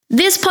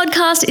This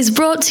podcast is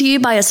brought to you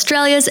by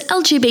Australia's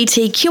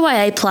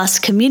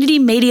LGBTQIA+ community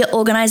media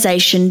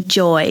organisation,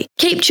 Joy.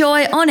 Keep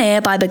Joy on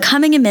air by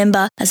becoming a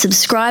member, a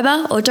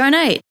subscriber or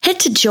donate. Head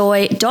to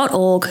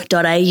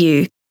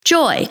joy.org.au.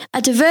 Joy,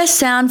 a diverse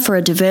sound for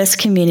a diverse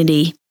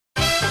community.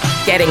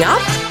 Getting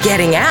up,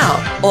 getting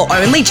out, or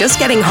only just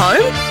getting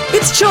home?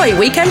 It's Joy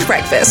Weekend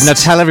Breakfast. Now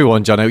tell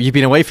everyone, Jono, you've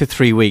been away for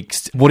 3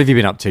 weeks. What have you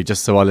been up to,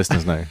 just so our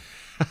listeners know?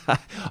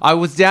 I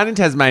was down in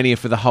Tasmania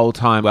for the whole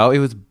time. Well, it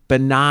was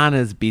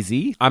bananas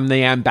busy. I'm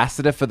the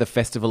ambassador for the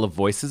Festival of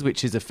Voices,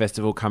 which is a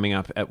festival coming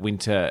up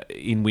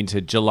in winter,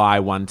 July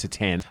 1 to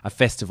 10, a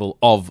festival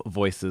of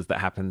voices that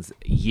happens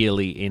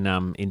yearly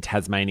in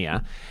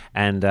Tasmania.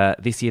 And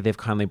this year they've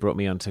kindly brought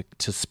me on to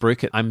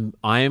spruik it.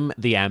 I'm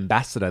the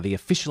ambassador, the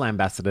official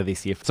ambassador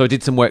this year. So I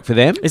did some work for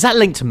them. Is that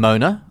linked to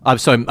Mona? I'm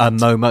sorry,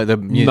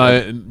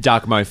 Momo,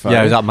 Dark Mofo.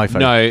 Yeah, Dark Mofo.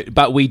 No,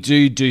 but we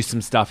do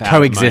some stuff out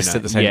coexist of Mona.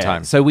 at the same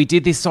time. So we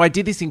did this. So I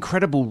did this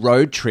incredible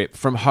road trip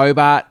from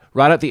Hobart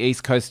right up the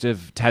east coast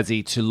of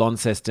Tassie to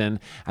Launceston,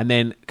 and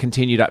then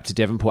continued up to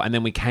Devonport, and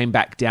then we came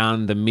back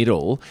down the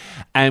middle,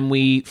 and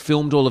we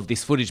filmed all of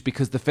this footage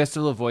because the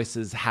Festival of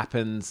Voices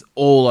happens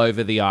all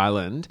over the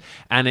island,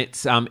 and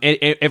it's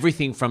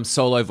everything from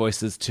solo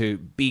voices to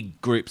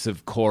big groups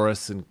of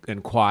chorus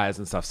and choirs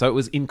and stuff. So it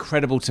was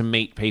incredible to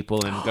meet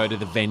people and go to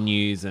the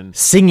venues and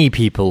singy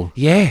people.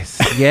 Yes,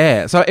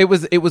 yeah. So it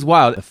was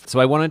wild. So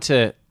I wanted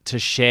to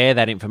share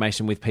that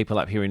information with people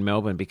up here in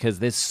Melbourne because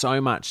there's so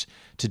much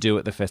to do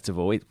at the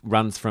festival. It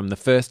runs from the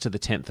 1st to the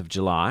 10th of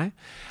July.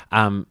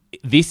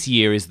 This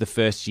year is the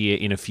first year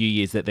in a few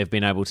years that they've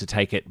been able to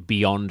take it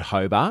beyond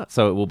Hobart.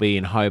 So it will be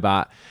in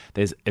Hobart.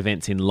 There's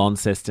events in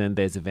Launceston.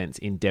 There's events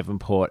in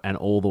Devonport and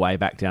all the way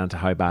back down to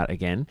Hobart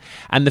again.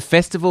 And the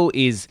festival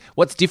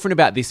what's different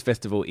about this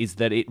festival is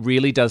that it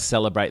really does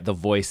celebrate the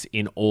voice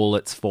in all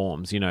its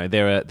forms. You know,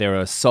 there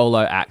are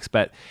solo acts,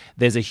 but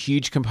there's a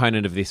huge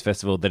component of this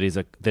festival that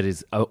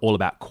is all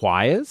about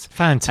choirs.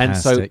 Fantastic. And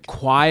so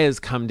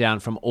choirs come down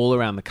from all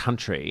around the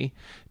country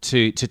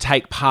to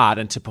take part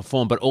and to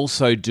perform, but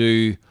also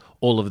do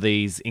all of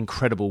these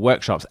incredible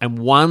workshops. And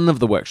one of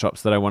the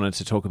workshops that I wanted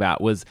to talk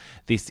about was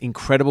this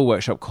incredible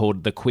workshop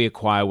called the Queer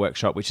Choir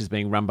Workshop, which is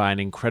being run by an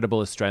incredible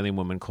Australian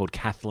woman called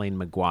Kathleen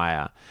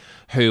Maguire,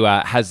 who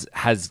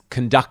has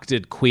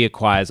conducted queer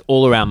choirs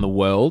all around the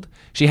world.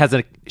 She has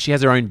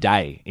her own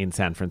day in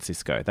San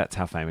Francisco. That's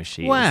how famous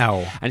she is.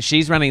 Wow. And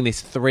she's running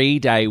this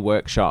 3-day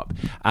workshop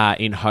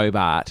in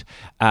Hobart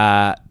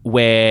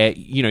where,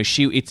 you know,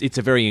 it's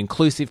a very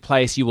inclusive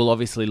place. You will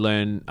obviously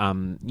learn,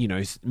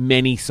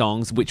 many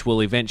songs, which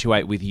will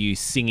eventuate with you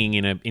singing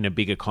in a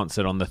bigger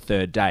concert on the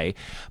 3rd day.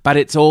 But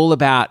it's all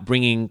about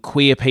bringing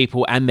queer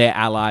people and their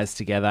allies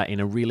together in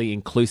a really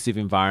inclusive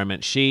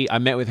environment. I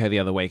met with her the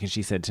other week and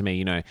she said to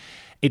me, you know,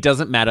 it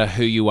doesn't matter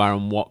who you are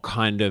and what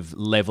kind of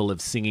level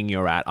of singing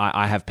you're at.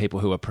 I have people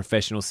who are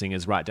professional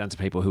singers right down to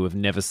people who have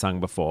never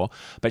sung before.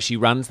 But she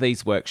runs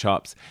these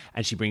workshops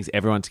and she brings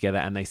everyone together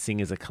and they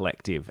sing as a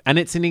collective. And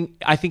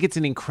I think it's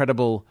an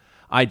incredible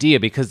idea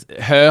because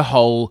her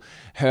whole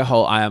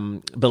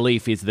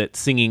belief is that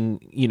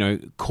singing, you know,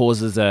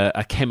 causes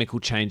a chemical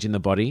change in the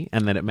body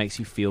and that it makes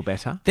you feel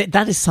better.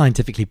 That is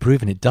scientifically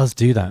proven. It does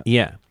do that.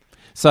 Yeah.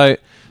 So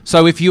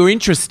if you're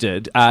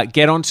interested,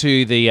 get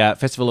onto the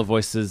Festival of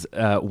Voices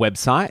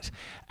website,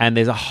 and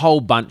there's a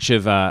whole bunch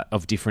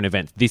of different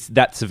events.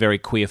 That's a very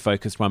queer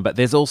focused one, but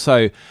there's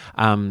also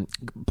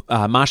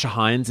Marsha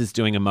Hines is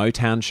doing a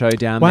Motown show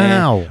down there.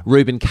 Wow.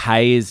 Reuben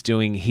Kaye is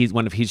doing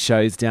one of his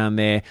shows down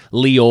there.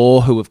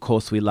 Lior, who of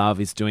course we love,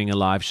 is doing a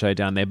live show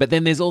down there. But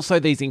then there's also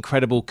these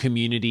incredible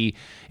community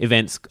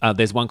events.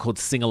 There's one called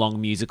Sing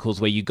Along Musicals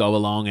where you go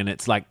along and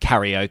it's like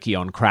karaoke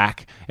on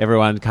crack.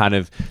 Everyone kind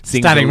of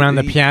sings standing around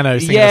the piano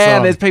singing a song. Yeah,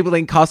 there's people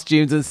in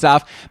costumes and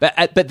stuff.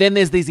 But then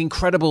there's these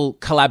incredible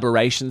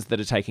collaborations that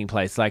are taking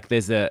place. Like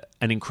there's an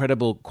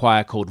incredible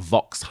choir called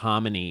Vox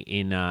Harmony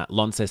in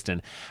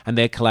Launceston, and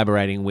they're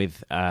collaborating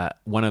with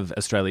one of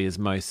Australia's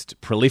most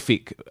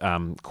prolific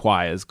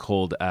choirs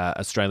called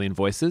Australian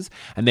Voices,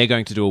 and they're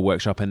going to do a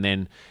workshop, and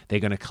then they're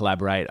going to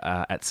collaborate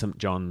at St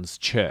John's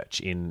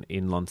Church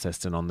in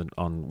Launceston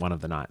on one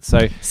of the nights.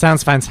 So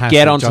sounds fantastic.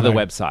 Get onto the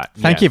website.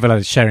 Thank you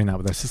for sharing that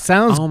with us. It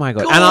sounds oh my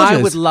god, gorgeous. And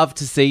I would love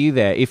to see you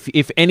there.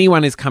 If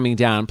anyone is coming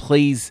down,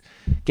 please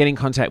get in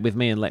contact with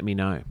me and let me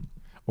know.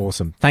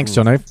 Awesome. Thanks,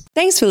 Jono.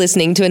 Thanks for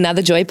listening to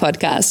another Joy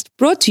podcast,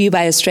 brought to you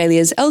by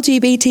Australia's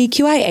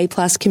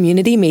LGBTQIA+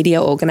 community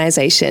media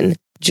organisation,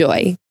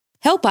 Joy.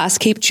 Help us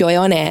keep Joy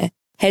on air.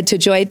 Head to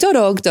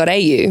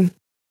joy.org.au.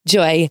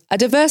 Joy, a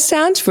diverse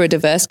sound for a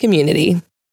diverse community.